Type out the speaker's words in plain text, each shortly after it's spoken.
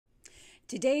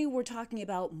Today we're talking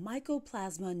about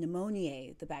Mycoplasma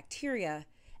pneumoniae, the bacteria,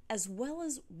 as well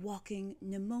as walking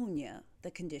pneumonia,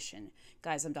 the condition.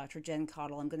 Guys, I'm Dr. Jen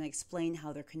Caudle. I'm going to explain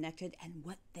how they're connected and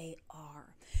what they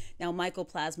are. Now,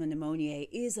 Mycoplasma pneumoniae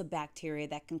is a bacteria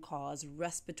that can cause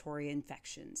respiratory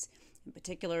infections. In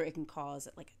particular, it can cause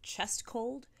like a chest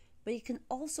cold, but it can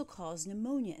also cause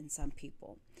pneumonia in some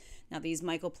people. Now, these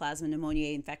Mycoplasma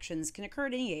pneumoniae infections can occur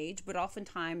at any age, but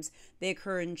oftentimes they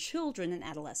occur in children and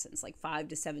adolescents, like 5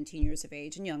 to 17 years of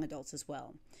age, and young adults as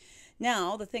well.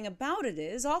 Now, the thing about it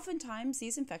is, oftentimes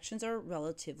these infections are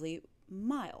relatively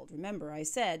mild. Remember, I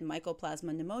said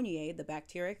Mycoplasma pneumoniae, the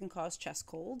bacteria, can cause chest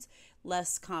colds,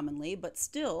 less commonly, but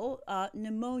still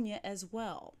pneumonia as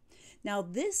well. Now,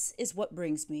 this is what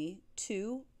brings me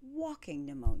to walking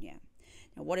pneumonia.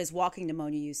 Now, what is walking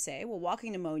pneumonia, you say? Well,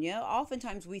 walking pneumonia,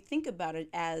 oftentimes we think about it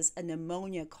as a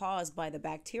pneumonia caused by the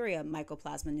bacteria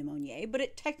Mycoplasma pneumoniae, but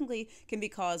it technically can be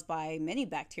caused by many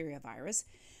bacteria virus.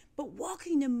 But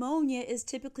walking pneumonia is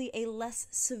typically a less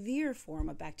severe form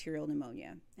of bacterial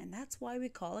pneumonia, and that's why we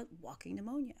call it walking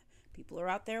pneumonia. People are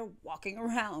out there walking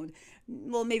around.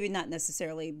 Well, maybe not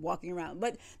necessarily walking around,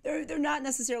 but they're not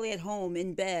necessarily at home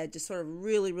in bed, just sort of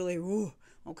really,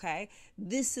 okay?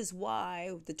 This is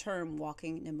why the term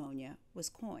walking pneumonia was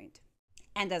coined.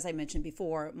 And as I mentioned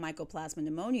before, Mycoplasma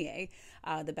pneumoniae,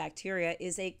 the bacteria,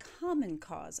 is a common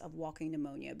cause of walking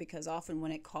pneumonia because often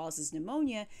when it causes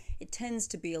pneumonia, it tends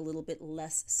to be a little bit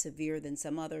less severe than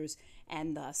some others,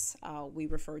 and thus we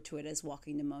refer to it as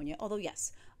walking pneumonia. Although,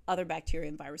 yes, other bacteria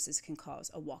and viruses can cause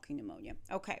a walking pneumonia.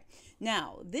 Okay,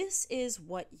 now this is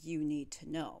what you need to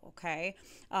know, okay?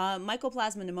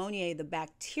 Mycoplasma pneumoniae, the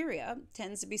bacteria,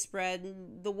 tends to be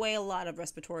spread the way a lot of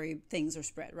respiratory things are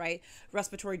spread, right?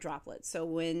 Respiratory droplets. So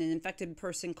when an infected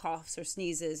person coughs or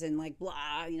sneezes and like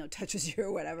blah, touches you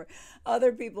or whatever,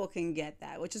 other people can get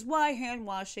that, which is why hand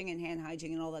washing and hand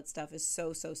hygiene and all that stuff is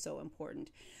so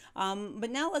important. But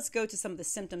now let's go to some of the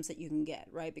symptoms that you can get,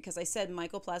 right? Because I said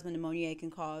Mycoplasma pneumoniae can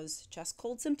cause chest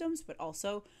cold symptoms, but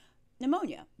also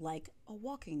pneumonia, like a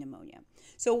walking pneumonia.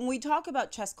 So when we talk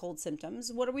about chest cold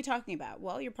symptoms, what are we talking about?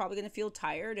 Well, you're probably going to feel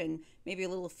tired and maybe a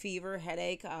little fever,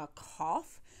 headache,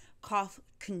 cough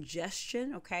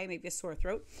congestion, okay, maybe a sore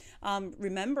throat.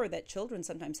 Remember that children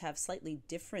sometimes have slightly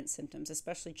different symptoms,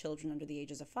 especially children under the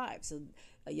ages of 5. So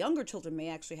younger children may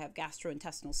actually have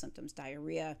gastrointestinal symptoms,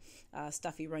 diarrhea,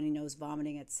 stuffy runny nose,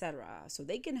 vomiting, etc. So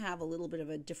they can have a little bit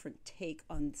of a different take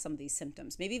on some of these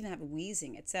symptoms, maybe even have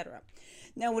wheezing, etc.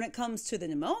 Now, when it comes to the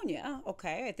pneumonia,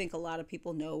 okay, I think a lot of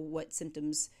people know what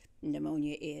symptoms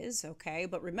pneumonia is, okay?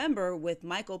 But remember, with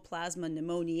Mycoplasma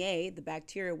pneumoniae, the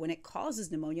bacteria, when it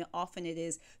causes pneumonia, often it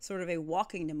is sort of a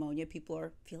walking pneumonia. People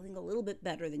are feeling a little bit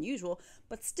better than usual,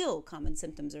 but still common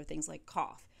symptoms are things like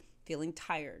cough, feeling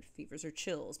tired, fevers or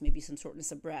chills, maybe some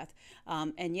shortness of breath.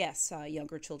 And yes,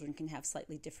 younger children can have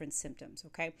slightly different symptoms,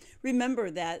 okay? Remember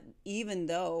that even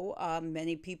though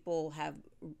many people have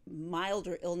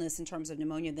milder illness in terms of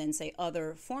pneumonia than, say,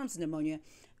 other forms of pneumonia,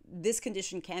 this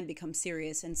condition can become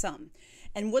serious in some.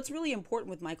 And what's really important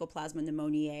with Mycoplasma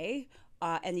pneumoniae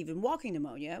and even walking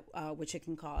pneumonia, which it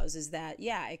can cause, is that,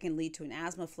 yeah, it can lead to an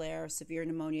asthma flare, severe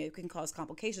pneumonia, it can cause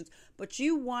complications, but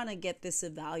you want to get this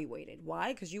evaluated.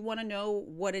 Why? Because you want to know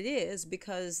what it is,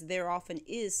 because there often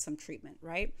is some treatment,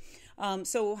 right?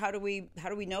 So how do we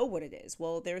know what it is?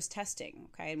 Well, there's testing,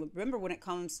 okay? And remember, when it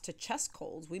comes to chest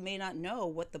colds, we may not know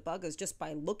what the bug is just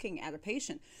by looking at a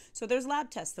patient. So there's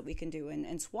lab tests that we can do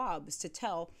and swabs to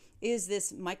tell, is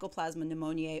this Mycoplasma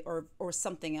pneumoniae or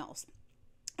something else?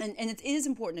 And it is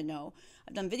important to know,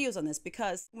 I've done videos on this,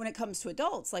 because when it comes to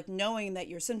adults, like knowing that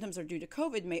your symptoms are due to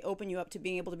COVID may open you up to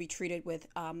being able to be treated with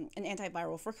an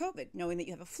antiviral for COVID. Knowing that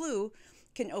you have a flu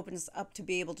can open us up to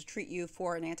be able to treat you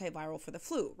for an antiviral for the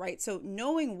flu, right? So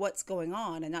knowing what's going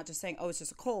on and not just saying, oh, it's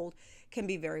just a cold, can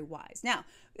be very wise. Now,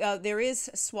 there is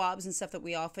swabs and stuff that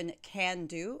we often can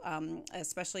do,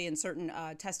 especially in certain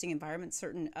testing environments,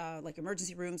 certain like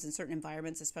emergency rooms and certain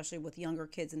environments, especially with younger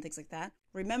kids and things like that.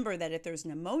 Remember that if there's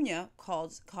pneumonia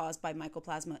caused by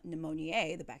Mycoplasma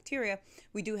pneumoniae, the bacteria,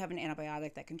 we do have an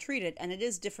antibiotic that can treat it, and it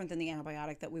is different than the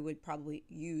antibiotic that we would probably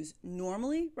use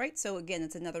normally, right? So again,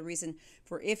 it's another reason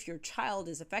for if your child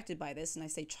is affected by this, and I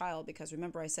say child because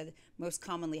remember I said most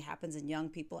commonly happens in young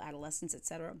people, adolescents,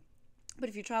 etc. But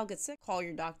if your child gets sick, call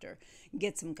your doctor,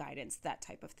 get some guidance, that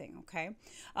type of thing, okay?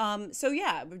 So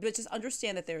yeah, but just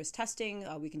understand that there is testing.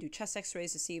 We can do chest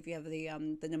x-rays to see if you have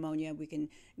the pneumonia. We can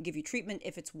give you treatment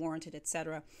if it's warranted,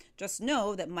 etc. Just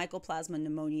know that Mycoplasma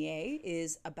pneumoniae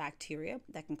is a bacteria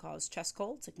that can cause chest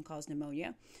colds. It can cause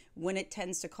pneumonia. When it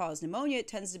tends to cause pneumonia, it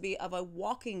tends to be of a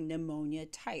walking pneumonia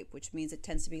type, which means it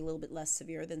tends to be a little bit less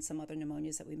severe than some other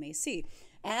pneumonias that we may see.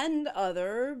 And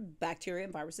other bacteria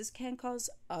and viruses can cause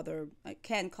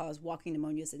walking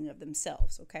pneumonias in and of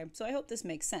themselves, okay? So I hope this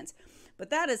makes sense.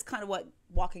 But that is kind of what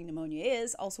walking pneumonia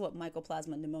is, also what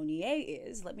Mycoplasma pneumoniae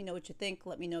is. Let me know what you think.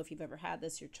 Let me know if you've ever had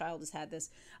this, your child has had this.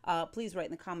 Please write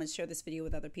in the comments, share this video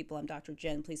with other people. I'm Dr.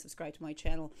 Jen. Please subscribe to my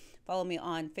channel. Follow me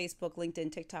on Facebook,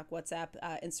 LinkedIn, TikTok, WhatsApp,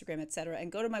 Instagram, etc.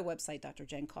 And go to my website,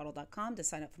 drjencaudle.com, to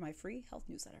sign up for my free health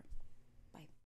newsletter.